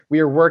We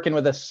are working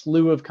with a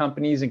slew of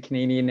companies in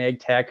Canadian ag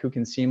tech who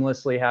can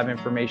seamlessly have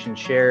information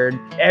shared.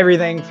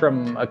 Everything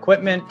from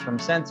equipment, from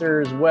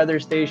sensors, weather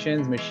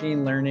stations,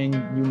 machine learning,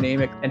 you name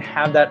it, and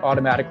have that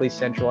automatically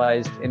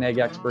centralized in Ag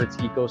Expert's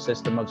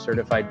ecosystem of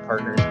certified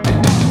partners.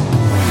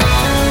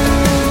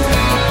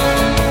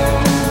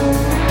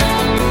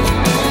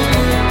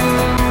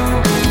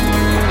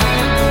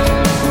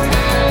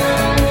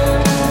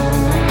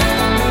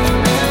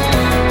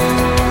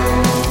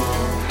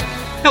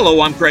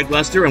 Hello, I'm Craig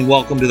Lester, and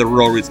welcome to the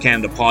Rural Roots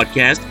Canada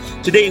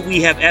podcast. Today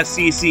we have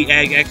FCC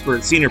Ag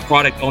Expert Senior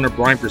Product Owner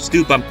Brian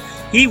Perstupa.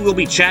 He will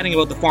be chatting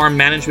about the farm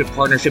management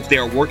partnerships they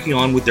are working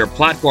on with their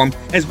platform,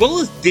 as well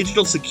as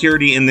digital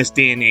security in this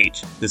day and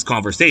age. This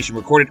conversation,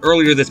 recorded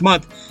earlier this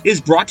month, is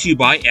brought to you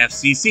by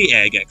FCC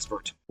Ag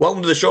Expert.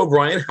 Welcome to the show,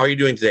 Brian. How are you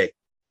doing today?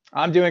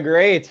 I'm doing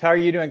great. How are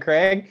you doing,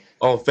 Craig?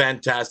 Oh,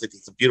 fantastic.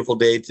 It's a beautiful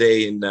day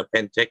today in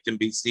Penticton,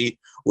 BC,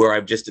 where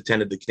I've just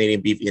attended the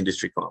Canadian Beef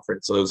Industry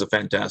Conference. So it was a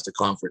fantastic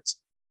conference.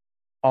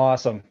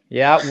 Awesome.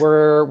 Yeah,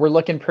 we're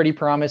looking pretty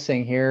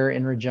promising here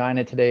in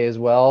Regina today as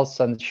well.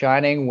 Sun's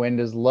shining, wind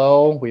is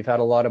low. We've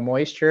had a lot of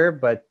moisture,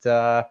 but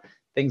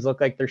things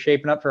look like they're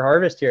shaping up for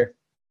harvest here.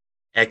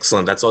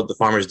 Excellent. That's what the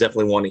farmers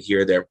definitely want to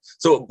hear there.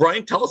 So,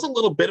 Brian, tell us a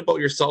little bit about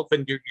yourself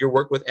and your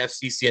work with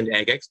FCC and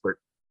Ag Expert.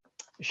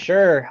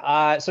 Sure.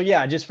 So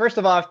yeah, just first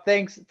of all,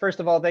 thanks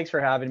for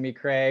having me,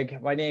 Craig.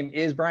 My name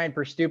is Brian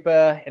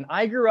Perstupa, and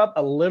I grew up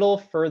a little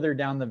further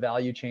down the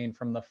value chain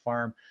from the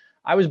farm.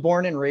 I was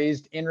born and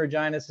raised in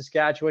Regina,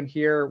 Saskatchewan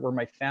here, where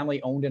my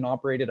family owned and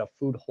operated a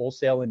food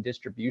wholesale and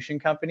distribution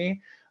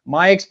company.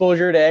 My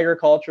exposure to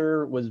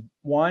agriculture was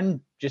one,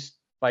 just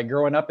by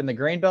growing up in the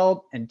grain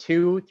belt, and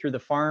two, through the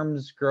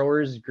farms,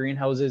 growers,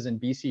 greenhouses,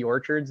 and BC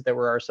orchards that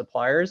were our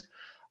suppliers.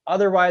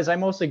 Otherwise, I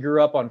mostly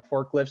grew up on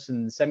forklifts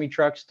and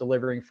semi-trucks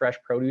delivering fresh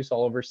produce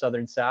all over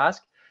southern Sask.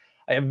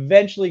 I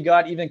eventually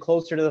got even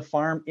closer to the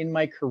farm in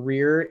my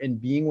career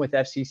and being with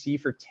FCC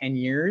for 10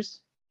 years,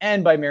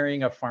 and by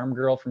marrying a farm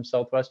girl from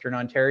southwestern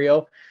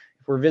Ontario.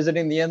 If we're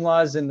visiting the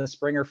in-laws in the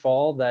spring or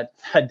fall, that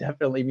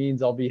definitely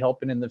means I'll be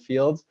helping in the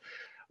fields.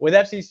 With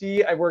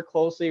FCC, I've worked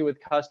closely with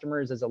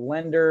customers as a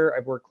lender.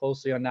 I've worked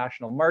closely on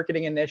national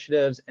marketing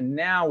initiatives. And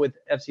now with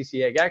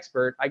FCC Ag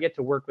Expert, I get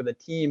to work with a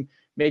team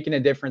making a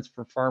difference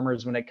for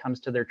farmers when it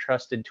comes to their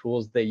trusted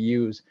tools they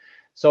use.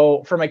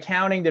 So from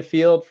accounting to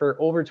field for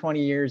over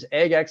 20 years,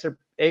 Ag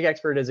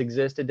Expert has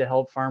existed to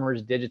help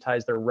farmers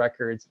digitize their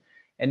records.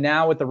 And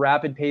now with the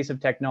rapid pace of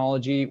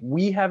technology,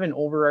 we have an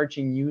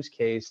overarching use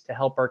case to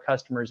help our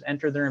customers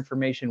enter their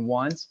information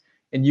once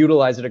and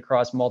utilize it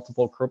across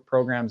multiple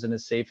programs in a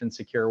safe and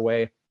secure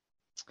way.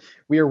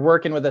 We are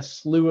working with a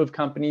slew of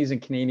companies in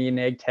Canadian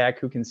ag tech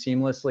who can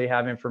seamlessly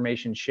have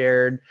information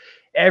shared.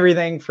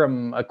 Everything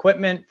from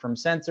equipment, from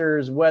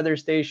sensors, weather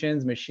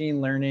stations,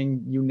 machine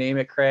learning, you name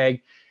it,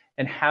 Craig,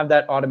 and have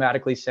that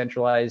automatically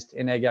centralized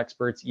in Ag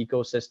Expert's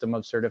ecosystem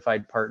of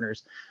certified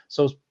partners.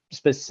 So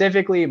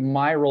specifically,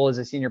 my role as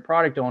a senior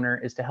product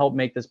owner is to help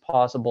make this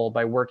possible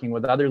by working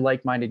with other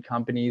like-minded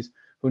companies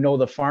who know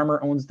the farmer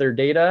owns their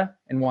data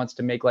and wants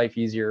to make life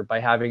easier by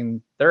having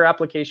their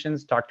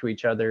applications talk to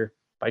each other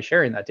by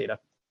sharing that data.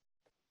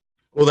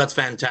 Well, that's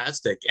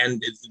fantastic.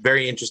 And it's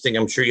very interesting.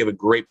 I'm sure you have a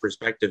great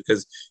perspective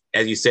because,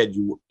 as you said,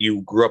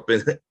 you grew up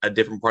in a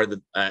different part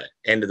of the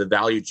end of the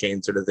value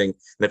chain sort of thing,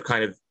 and have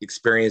kind of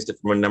experienced it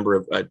from a number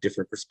of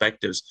different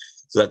perspectives.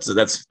 So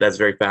that's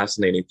very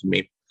fascinating to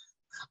me.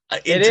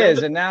 It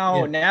is. And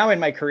now in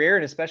my career,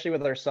 and especially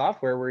with our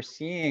software, we're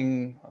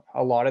seeing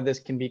a lot of this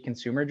can be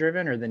consumer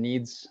driven or the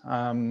needs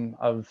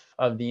of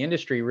the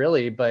industry,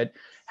 really. But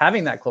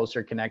having that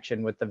closer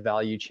connection with the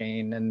value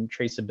chain and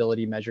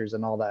traceability measures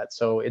and all that.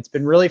 So it's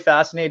been really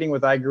fascinating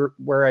with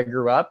where I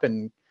grew up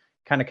and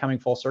kind of coming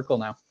full circle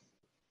now.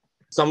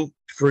 Some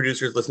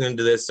producers listening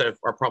to this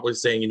are probably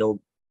saying,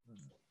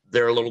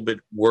 they're a little bit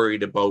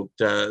worried about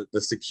the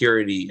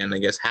security and I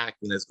guess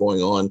hacking that's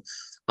going on.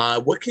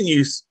 What can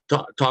you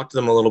talk to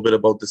them a little bit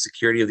about the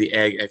security of the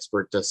Ag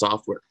Expert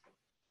software?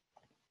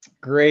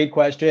 Great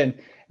question.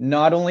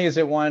 Not only is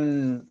it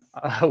one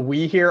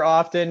we hear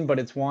often, but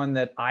it's one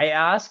that I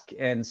ask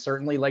and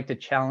certainly like to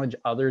challenge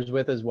others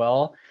with as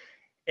well.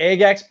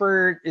 Ag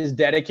Expert is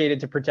dedicated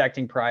to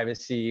protecting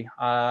privacy.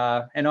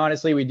 And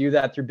honestly, we do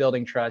that through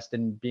building trust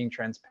and being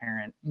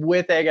transparent.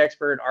 With Ag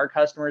Expert, our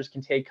customers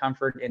can take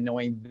comfort in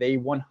knowing they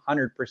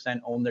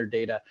 100% own their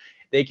data.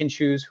 They can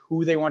choose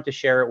who they want to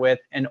share it with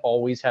and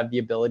always have the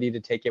ability to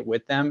take it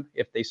with them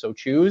if they so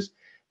choose.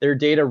 Their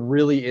data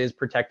really is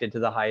protected to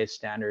the highest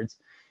standards.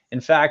 In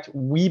fact,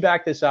 we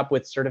back this up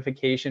with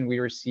certification we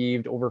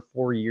received over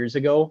 4 years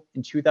ago.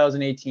 In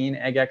 2018,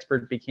 Ag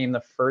Expert became the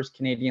first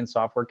Canadian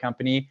software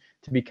company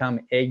to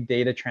become Ag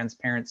Data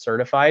Transparent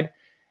certified.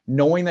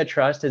 Knowing that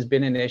trust has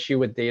been an issue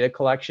with data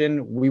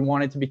collection, we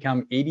wanted to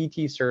become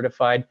ADT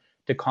certified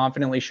to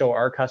confidently show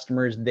our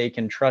customers they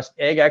can trust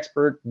Ag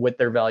Expert with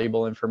their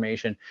valuable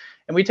information.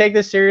 And we take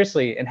this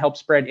seriously and help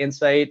spread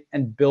insight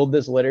and build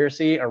this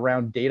literacy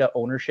around data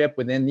ownership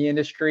within the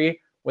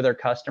industry with our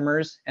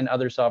customers and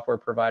other software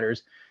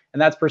providers.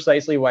 And that's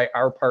precisely why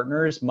our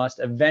partners must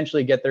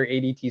eventually get their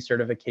ADT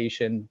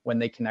certification when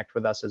they connect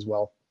with us as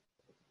well.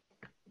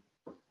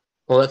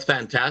 Well, that's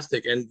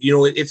fantastic. And,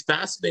 it's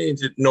fascinating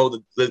to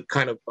know the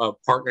kind of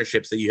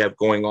partnerships that you have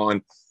going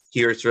on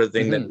here, sort of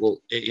thing that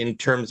will, in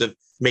terms of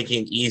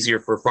making it easier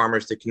for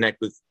farmers to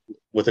connect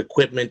with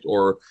equipment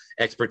or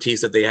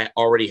expertise that they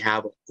already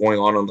have going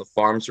on the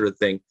farm, sort of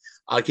thing.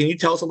 Can you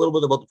tell us a little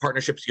bit about the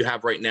partnerships you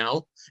have right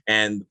now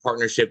and the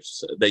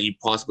partnerships that you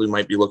possibly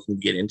might be looking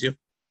to get into?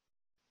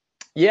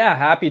 Yeah,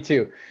 happy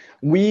to.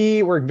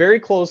 We work very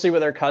closely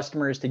with our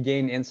customers to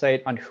gain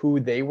insight on who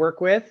they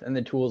work with and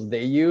the tools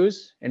they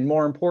use, and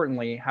more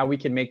importantly, how we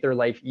can make their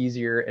life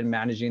easier and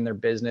managing their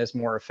business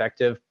more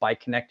effective by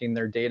connecting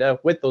their data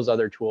with those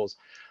other tools.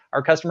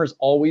 Our customers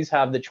always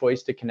have the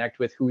choice to connect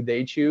with who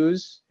they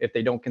choose. If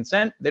they don't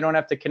consent, they don't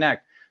have to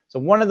connect. So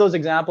one of those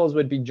examples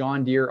would be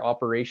John Deere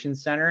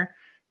Operations Center.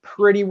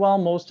 Pretty well,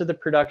 most of the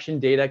production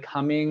data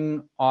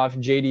coming off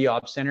JD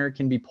Ops Center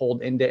can be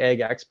pulled into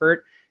Ag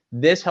Expert.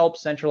 This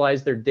helps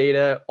centralize their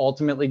data,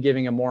 ultimately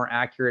giving a more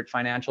accurate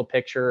financial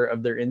picture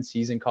of their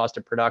in-season cost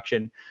of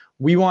production.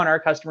 We want our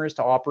customers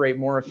to operate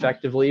more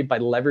effectively by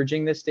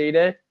leveraging this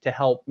data to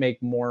help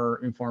make more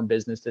informed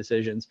business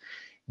decisions.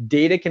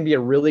 Data can be a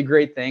really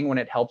great thing when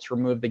it helps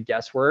remove the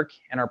guesswork,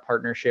 and our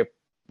partnership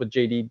with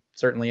JD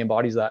certainly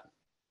embodies that.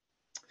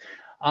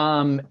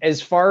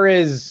 As far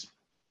as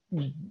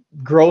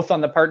growth on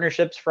the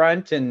partnerships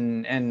front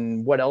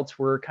and what else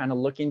we're kind of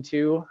looking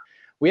to,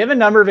 we have a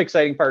number of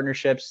exciting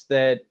partnerships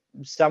that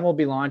some will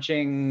be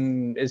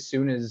launching as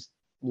soon as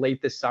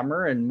late this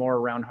summer and more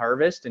around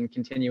harvest and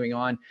continuing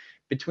on.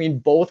 Between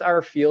both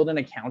our field and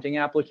accounting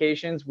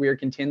applications, we are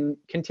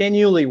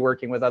continually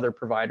working with other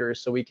providers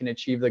so we can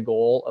achieve the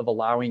goal of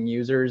allowing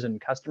users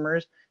and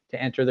customers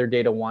to enter their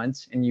data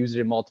once and use it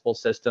in multiple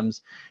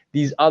systems.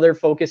 These other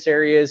focus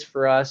areas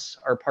for us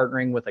are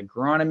partnering with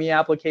agronomy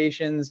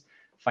applications,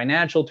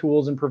 financial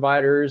tools and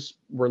providers.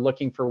 We're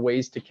looking for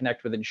ways to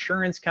connect with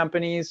insurance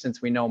companies,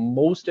 since we know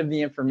most of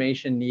the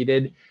information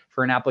needed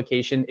for an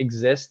application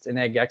exists in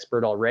Ag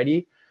Expert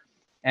already.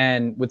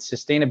 And with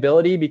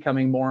sustainability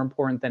becoming more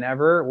important than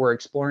ever, we're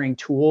exploring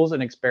tools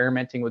and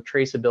experimenting with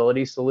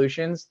traceability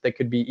solutions that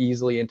could be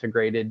easily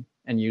integrated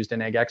and used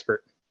in Ag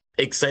Expert.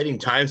 Exciting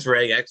times for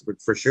Ag Expert,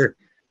 for sure.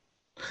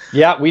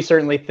 Yeah, we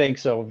certainly think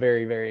so.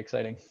 Very, very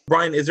exciting.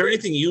 Brian, is there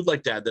anything you'd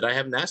like to add that I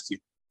haven't asked you?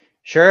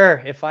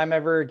 Sure. If I'm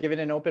ever given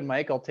an open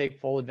mic, I'll take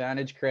full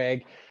advantage,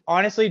 Craig.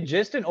 Honestly,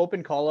 just an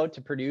open call out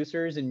to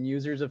producers and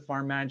users of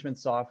farm management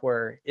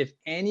software. If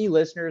any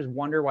listeners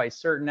wonder why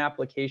certain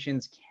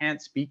applications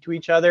can't speak to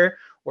each other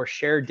or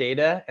share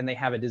data and they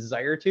have a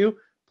desire to,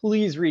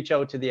 please reach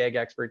out to the Ag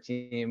Expert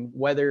team,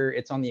 whether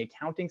it's on the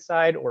accounting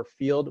side or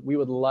field. We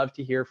would love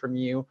to hear from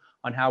you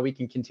on how we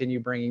can continue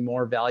bringing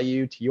more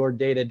value to your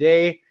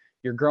day-to-day,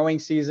 your growing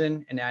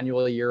season, and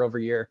annually year over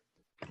year.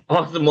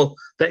 Awesome. Well,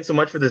 thanks so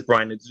much for this,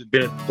 Brian. It's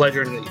been a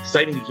pleasure and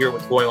exciting to hear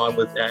what's going on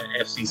with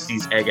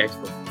FCC's Ag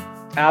Expert.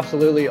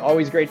 Absolutely.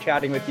 Always great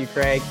chatting with you,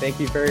 Craig. Thank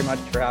you very much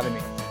for having me.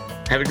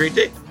 Have a great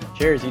day.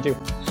 Cheers. You too.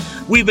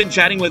 We've been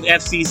chatting with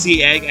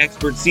FCC Ag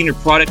Expert Senior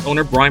Product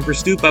Owner Brian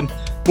Perstupa.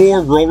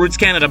 For Rural Roots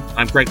Canada,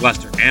 I'm Craig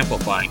Lester,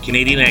 amplifying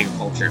Canadian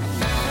agriculture.